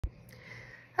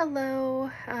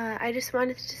Hello, I just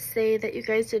wanted to say that you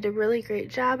guys did a really great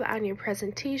job on your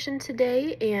presentation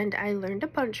today, and I learned a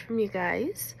bunch from you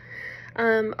guys.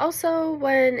 Also,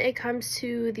 when it comes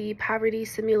to the poverty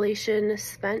simulation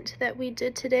spent that we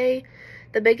did today,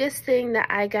 the biggest thing that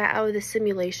I got out of the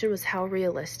simulation was how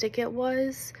realistic it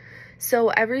was. So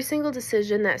every single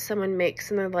decision that someone makes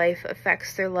in their life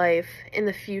affects their life in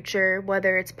the future,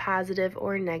 whether it's positive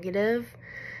or negative.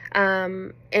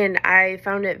 And I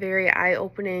found it very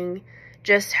eye-opening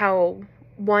just how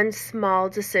one small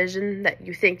decision that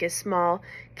you think is small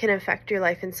can affect your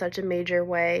life in such a major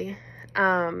way.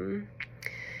 And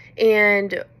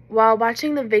while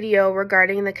watching the video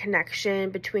regarding the connection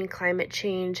between climate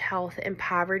change, health, and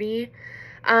poverty,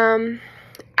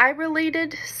 I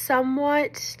related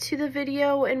somewhat to the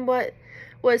video and what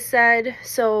was said.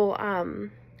 So,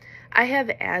 I have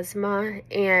asthma,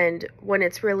 and when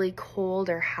it's really cold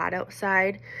or hot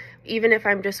outside, even if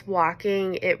I'm just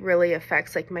walking, it really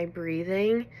affects like my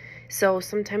breathing. So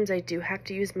sometimes I do have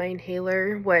to use my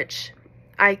inhaler, which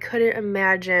I couldn't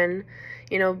imagine,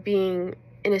 being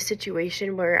in a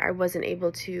situation where I wasn't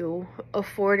able to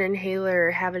afford an inhaler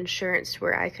or have insurance to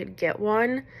where I could get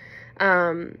one.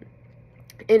 And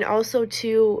also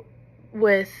too,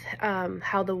 with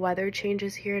how the weather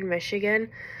changes here in Michigan,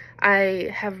 I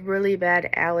have really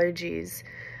bad allergies,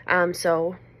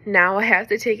 so now I have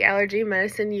to take allergy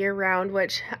medicine year-round,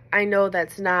 which I know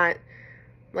that's not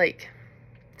like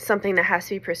something that has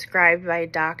to be prescribed by a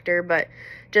doctor, but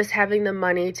just having the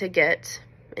money to get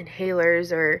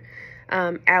inhalers or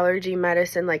allergy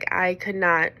medicine, like I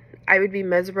would be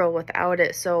miserable without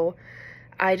it. So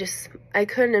I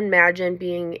couldn't imagine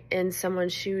being in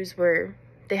someone's shoes where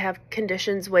they have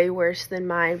conditions way worse than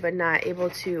mine, but not able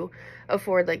to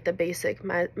afford like the basic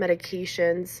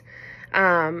medications.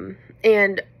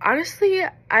 And honestly,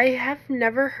 I have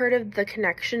never heard of the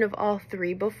connection of all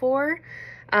three before.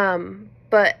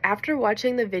 But after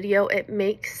watching the video, it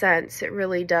makes sense. It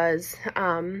really does.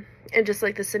 And just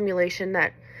like the simulation,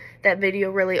 that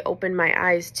video really opened my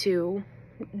eyes to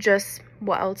just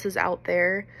what else is out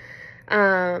there.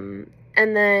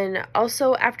 And then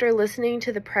also after listening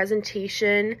to the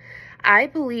presentation, I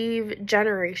believe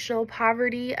generational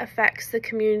poverty affects the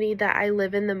community that I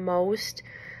live in the most.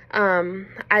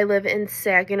 I live in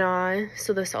Saginaw,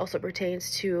 so this also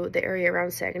pertains to the area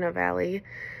around Saginaw Valley.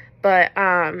 But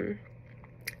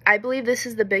I believe this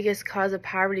is the biggest cause of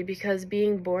poverty because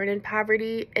being born in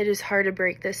poverty, it is hard to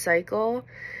break this cycle.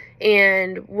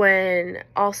 And when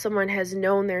all someone has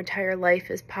known their entire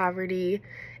life is poverty,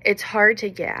 it's hard to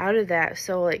get out of that.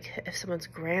 So like if someone's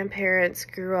grandparents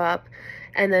grew up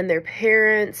and then their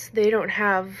parents, they don't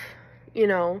have,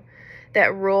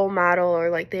 that role model, or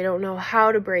like they don't know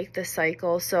how to break the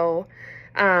cycle. So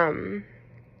I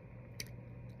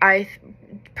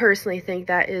personally think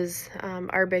that is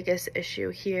our biggest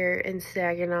issue here in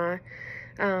Saginaw.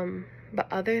 But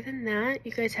other than that,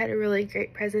 you guys had a really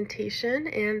great presentation,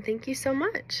 and thank you so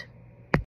much.